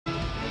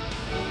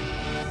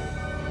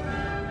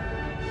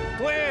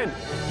Glenn!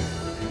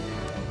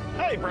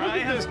 Hey, Brian.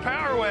 Look at this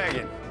power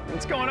wagon.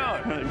 What's going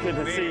on? Good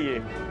to see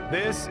you.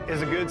 This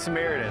is a good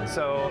Samaritan.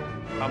 So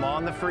I'm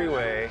on the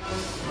freeway,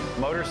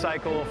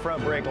 motorcycle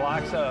front brake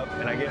locks up,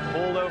 and I get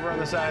pulled over on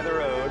the side of the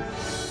road.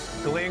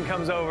 Glenn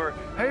comes over,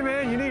 hey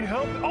man, you need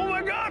help? Oh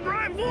my God,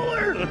 Brian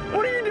Fuller,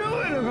 what are you doing?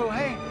 I go,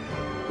 hey,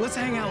 let's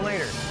hang out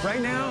later.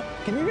 Right now,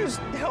 can you just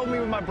help me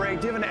with my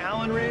brake? Do you have an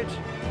Allen wrench?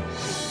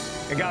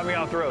 It got me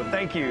off the road.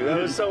 Thank you. That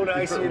was so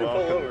nice of you to pull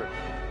over.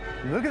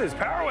 Look at this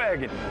power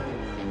wagon.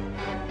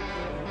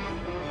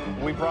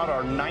 We brought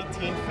our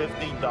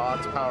 1950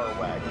 Dodge Power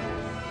Wagon.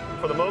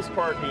 For the most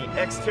part,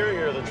 the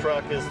exterior of the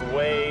truck is the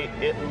way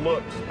it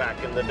looked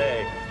back in the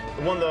day.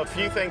 One of the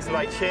few things that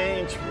I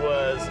changed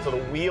was to the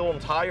wheel and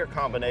tire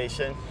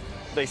combination.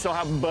 They still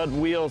have bud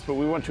wheels, but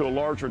we went to a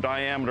larger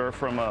diameter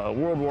from a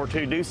World War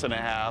II deuce and a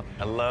half.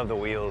 I love the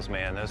wheels,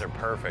 man. Those are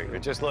perfect.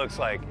 It just looks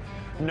like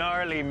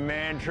gnarly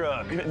man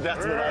truck.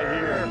 That's what I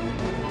hear.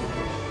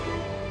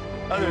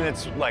 Other than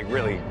it's like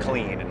really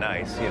clean and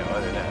nice, you know,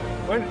 other than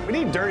that. We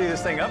need to dirty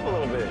this thing up a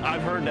little bit.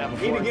 I've heard that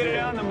before. Need to get it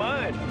out in the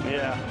mud.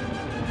 Yeah.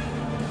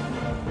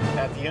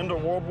 At the end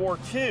of World War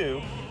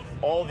II,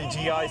 all the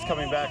GIs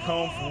coming back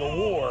home from the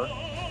war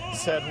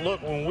said,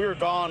 look, when we were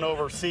gone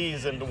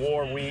overseas in the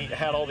war, we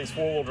had all these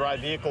four-wheel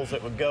drive vehicles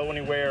that would go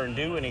anywhere and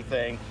do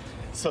anything.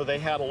 So they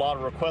had a lot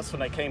of requests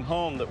when they came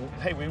home that,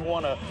 hey, we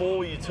want a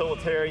full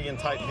utilitarian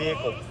type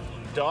vehicle.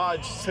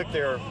 Dodge took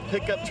their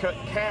pickup truck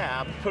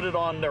cab, put it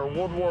on their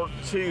World War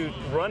II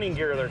running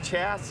gear, their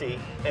chassis,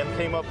 and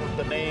came up with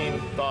the name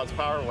Dodge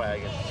Power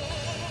Wagon.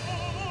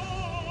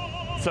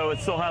 So it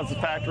still has the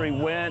factory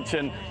winch,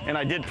 and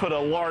I did put a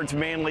large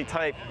manly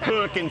type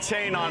hook and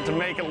chain on to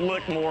make it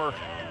look more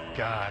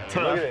God,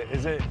 tough. Look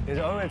at it.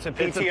 Oh, it's a PTO.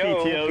 It's a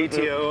PTO.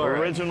 PTO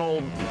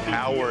Original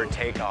power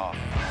takeoff.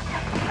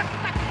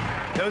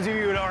 Those of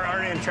you who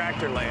aren't in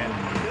tractor land,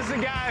 this is a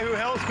guy who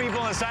helps people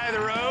on the side of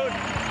the road.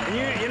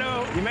 And you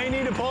know, you may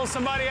need to pull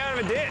somebody out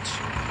of a ditch.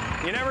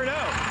 You never know.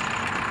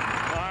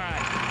 All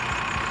right.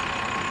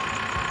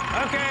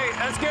 Okay,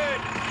 that's good.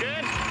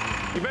 Good.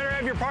 You better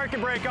have your parking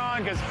brake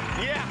on, because,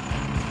 yeah.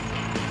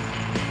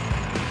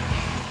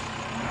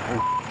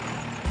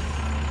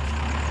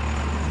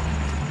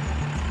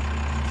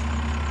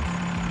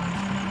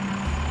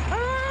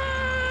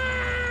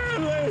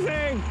 I'm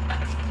losing.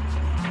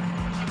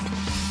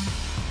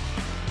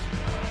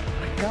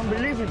 I can't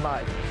believe it,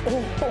 Mike.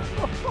 Oh,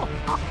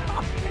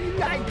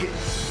 I like it.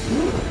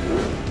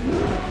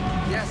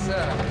 Yes,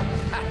 sir.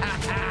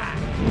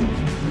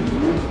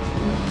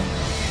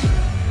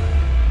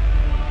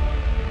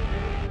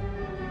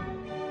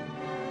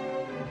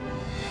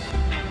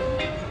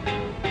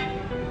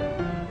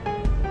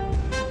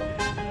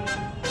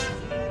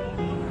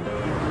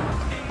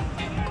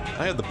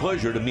 I had the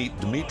pleasure to meet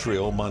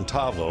Demetrio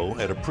Montalvo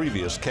at a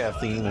previous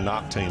Caffeine and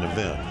Octane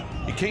event.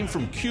 He came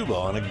from Cuba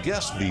on a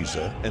guest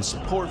visa and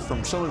support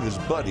from some of his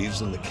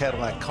buddies in the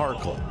Cadillac Car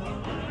Club.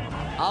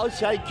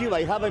 Outside Cuba,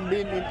 I haven't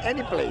been in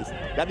any place.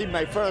 That is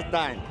my first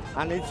time,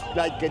 and it's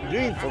like a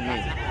dream for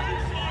me.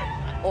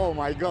 Oh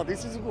my God,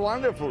 this is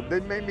wonderful.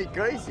 They made me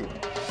crazy.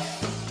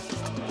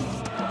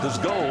 His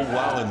goal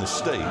while in the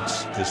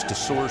States is to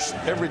source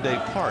everyday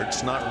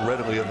parts not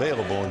readily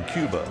available in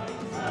Cuba.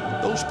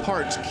 Those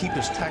parts keep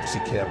his taxi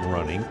cab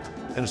running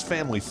and his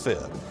family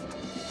fed.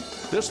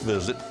 This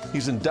visit,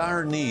 he's in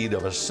dire need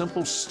of a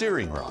simple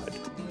steering rod.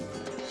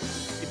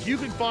 If you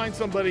can find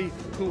somebody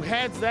who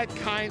has that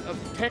kind of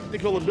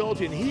technical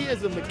ability, and he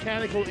is a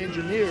mechanical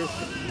engineer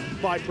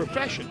by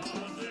profession.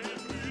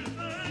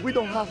 We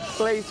don't have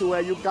place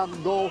where you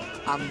can go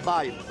and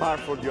buy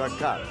parts for your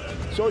car.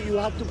 So you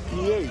have to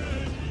create.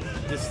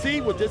 To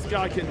see what this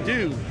guy can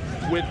do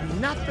with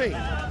nothing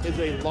is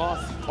a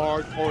lost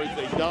art or is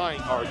a dying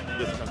art in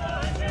this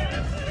country.